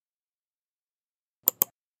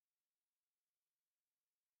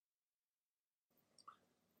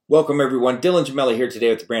Welcome everyone, Dylan Gemelli here today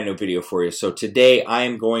with a brand new video for you. So today I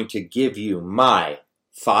am going to give you my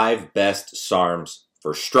 5 best SARMs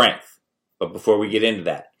for strength. But before we get into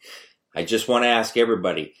that, I just want to ask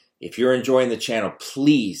everybody, if you're enjoying the channel,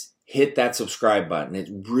 please hit that subscribe button. It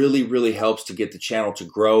really helps to get the channel to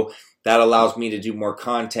grow. That allows me to do more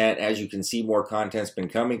content. As you can see, more content's been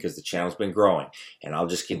coming because the channel's been growing. And I'll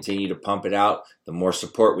just continue to pump it out the more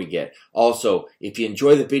support we get. Also, if you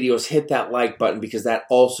enjoy the videos, hit that like button because that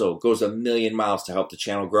also goes a million miles to help the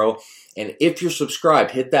channel grow. And if you're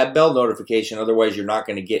subscribed, hit that bell notification. Otherwise, you're not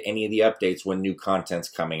going to get any of the updates when new content's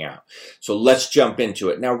coming out. So let's jump into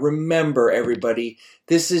it. Now, remember, everybody,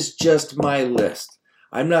 this is just my list.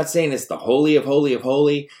 I'm not saying it's the holy of holy of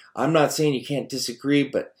holy. I'm not saying you can't disagree,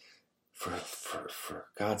 but for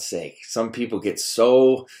God's sake, some people get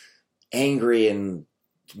so angry and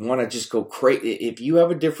want to just go crazy. If you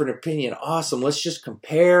have a different opinion, awesome. Let's just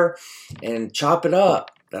compare and chop it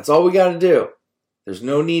up. That's all we got to do. There's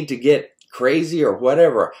no need to get crazy or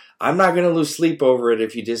whatever. I'm not going to lose sleep over it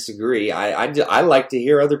if you disagree. I like to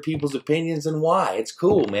hear other people's opinions and why. It's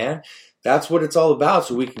cool, man. That's what it's all about,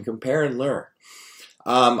 so we can compare and learn.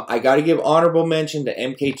 I got to give honorable mention to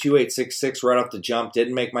MK2866 right off the jump.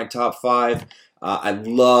 Didn't make my top 5. I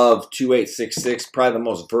love 2866, probably the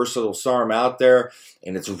most versatile SARM out there,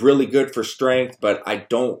 and it's really good for strength, but I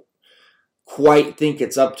don't quite think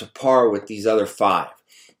it's up to par with these other 5.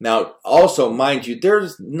 Now, also, mind you,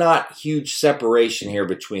 there's not huge separation here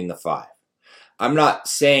between the 5. I'm not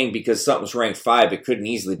saying because something's ranked 5, it couldn't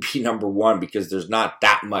easily be number 1 because there's not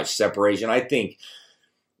that much separation. I think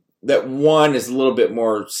that 1 is a little bit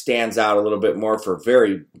more, stands out a little bit more for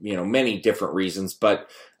very, many different reasons, but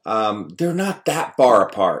they're not that far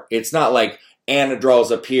apart. It's not like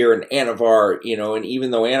Anadrol's up here and Anavar, and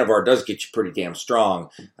even though Anavar does get you pretty damn strong,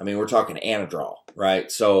 I mean, we're talking Anadrol,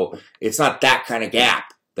 right? So it's not that kind of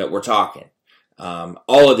gap that we're talking.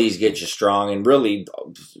 All of these get you strong, and really,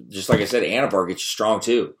 just like I said, Anavar gets you strong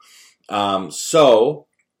too. So,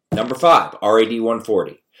 number 5, RAD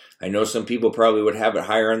 140. I know some people probably would have it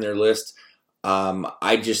higher on their list.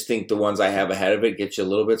 I just think the ones I have ahead of it get you a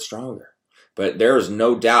little bit stronger. But there is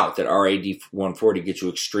no doubt that RAD 140 gets you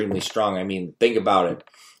extremely strong. I mean, think about it.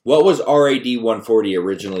 What was RAD 140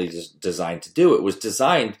 originally designed to do? It was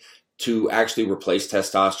designed to actually replace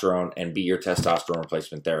testosterone and be your testosterone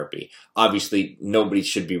replacement therapy. Obviously, nobody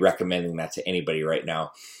should be recommending that to anybody right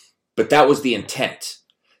now. But that was the intent.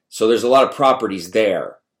 So there's a lot of properties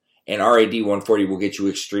there. And RAD 140 will get you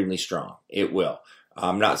extremely strong. It will.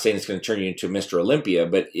 I'm not saying it's going to turn you into Mr. Olympia,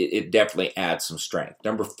 but it definitely adds some strength.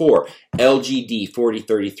 Number 4, LGD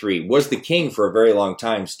 4033 was the king for a very long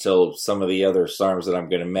time till some of the other SARMs that I'm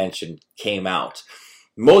going to mention came out.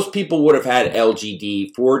 Most people would have had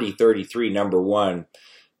LGD 4033 number 1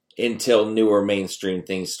 until newer mainstream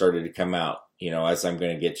things started to come out, as I'm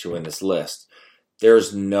going to get to in this list.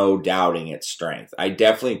 There's no doubting its strength. I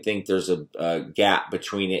definitely think there's a gap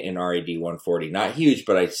between it and RAD 140. Not huge,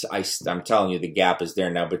 but I'm telling you the gap is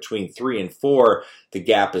there. Now, between 3 and 4, the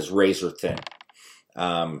gap is razor thin.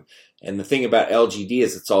 And the thing about LGD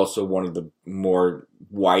is it's also one of the more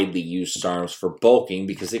widely used SARMs for bulking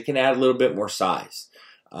because it can add a little bit more size.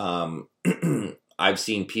 I've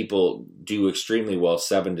seen people do extremely well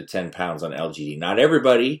 7 to 10 pounds on LGD. Not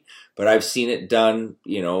everybody, but I've seen it done,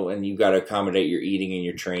 and you've got to accommodate your eating and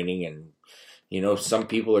your training. And, some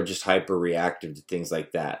people are just hyper reactive to things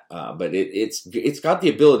like that. But it's got the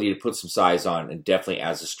ability to put some size on and definitely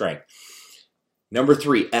adds a strength. Number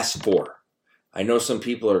 3, S4. I know some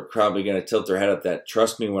people are probably going to tilt their head at that.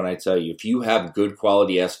 Trust me when I tell you, if you have good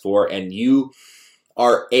quality S4 and you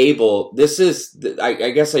are able,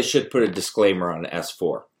 I guess I should put a disclaimer on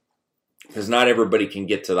S4 because not everybody can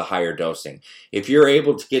get to the higher dosing. If you're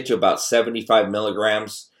able to get to about 75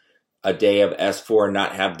 milligrams a day of S4 and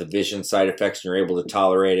not have the vision side effects and you're able to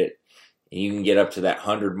tolerate it, and you can get up to that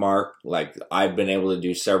 100 mark like I've been able to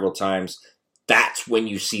do several times, that's when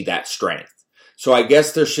you see that strength. So I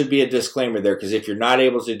guess there should be a disclaimer there because if you're not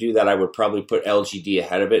able to do that, I would probably put LGD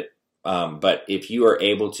ahead of it. But if you are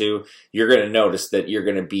able to, you're going to notice that you're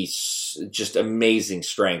going to be just amazing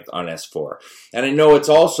strength on S4. And I know it's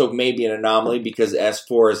also maybe an anomaly because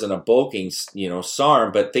S4 isn't a bulking,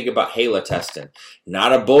 SARM, but think about halotestin.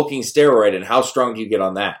 Not a bulking steroid, and how strong do you get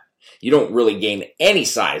on that? You don't really gain any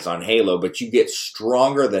size on Halo, but you get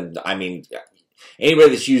stronger than, anybody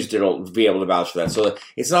that's used it will be able to vouch for that. So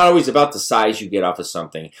it's not always about the size you get off of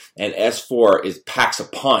something, and S4 packs a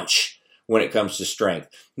punch when it comes to strength.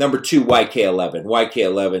 Number 2, YK11.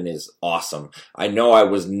 YK11 is awesome. I know I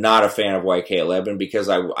was not a fan of YK11 because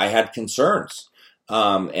I had concerns.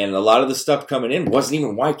 And a lot of the stuff coming in wasn't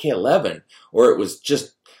even YK11, or it was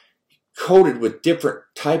just coated with different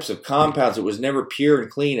types of compounds. It was never pure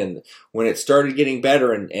and clean. And when it started getting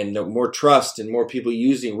better and more trust and more people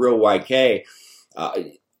using real YK,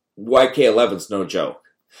 YK11's no joke.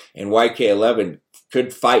 And YK11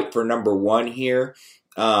 could fight for number one here.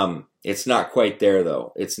 It's not quite there,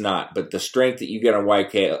 though. It's not. But the strength that you get on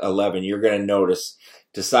YK11, you're going to notice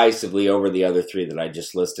decisively over the other three that I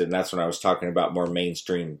just listed. And that's when I was talking about more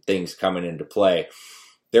mainstream things coming into play.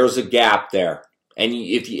 There's a gap there. And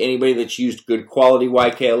anybody that's used good quality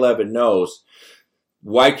YK11 knows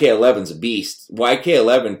YK11's a beast.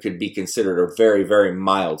 YK11 could be considered a very, very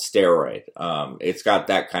mild steroid. It's got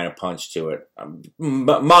that kind of punch to it.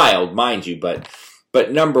 Mild, mind you,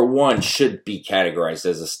 but number one should be categorized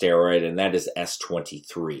as a steroid, and that is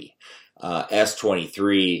S23.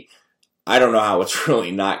 S23, I don't know how it's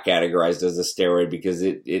really not categorized as a steroid because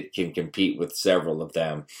it can compete with several of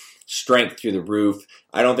them. Strength through the roof.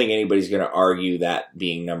 I don't think anybody's going to argue that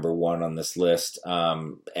being number one on this list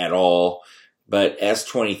at all. But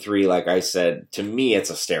S23, like I said, to me, it's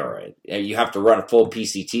a steroid. You have to run a full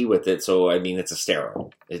PCT with it, so, I mean, it's a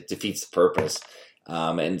steroid. It defeats the purpose.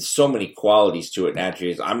 And so many qualities to it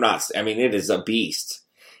naturally. It is a beast.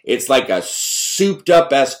 It's like a souped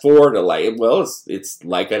up S4 to like, well, it's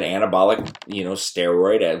like an anabolic,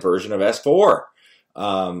 steroid version of S4.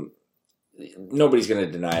 Nobody's going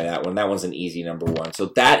to deny that one. That one's an easy number one. So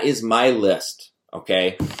that is my list,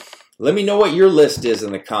 okay? Let me know what your list is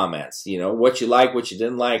in the comments. What you like, what you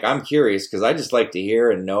didn't like. I'm curious because I just like to hear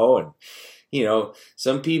and know. And,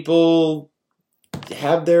 some people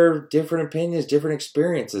have their different opinions, different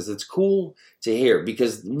experiences. It's cool to hear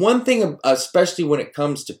because one thing, especially when it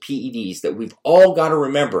comes to PEDs, that we've all got to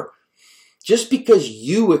remember, just because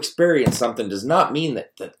you experience something does not mean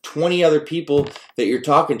that the 20 other people that you're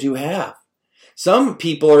talking to have. Some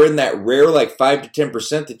people are in that rare, like 5 to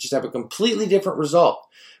 10% that just have a completely different result.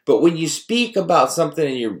 But when you speak about something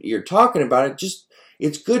and you're talking about it,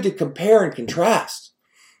 it's good to compare and contrast.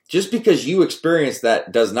 Just because you experience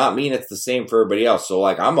that does not mean it's the same for everybody else. So,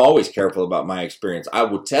 I'm always careful about my experience. I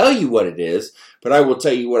will tell you what it is, but I will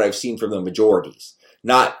tell you what I've seen from the majorities.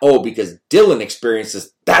 Not, because Dylan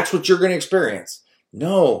experiences, that's what you're going to experience.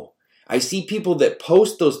 No. I see people that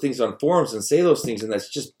post those things on forums and say those things, and that's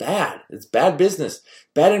just bad. It's bad business,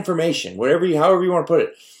 bad information, however you want to put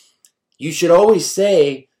it. You should always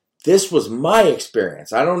say, this was my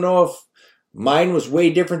experience. I don't know if mine was way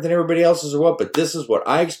different than everybody else's or what, but this is what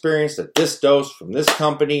I experienced at this dose from this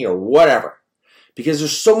company or whatever. Because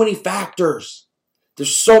there's so many factors.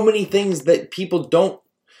 There's so many things that people don't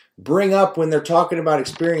bring up when they're talking about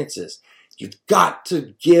experiences. You've got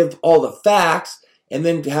to give all the facts and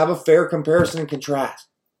then have a fair comparison and contrast.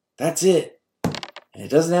 That's it. And it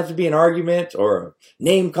doesn't have to be an argument or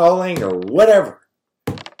name calling or whatever.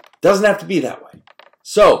 It doesn't have to be that way.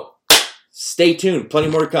 So, stay tuned. Plenty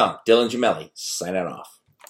more to come. Dylan Gemelli, signing off.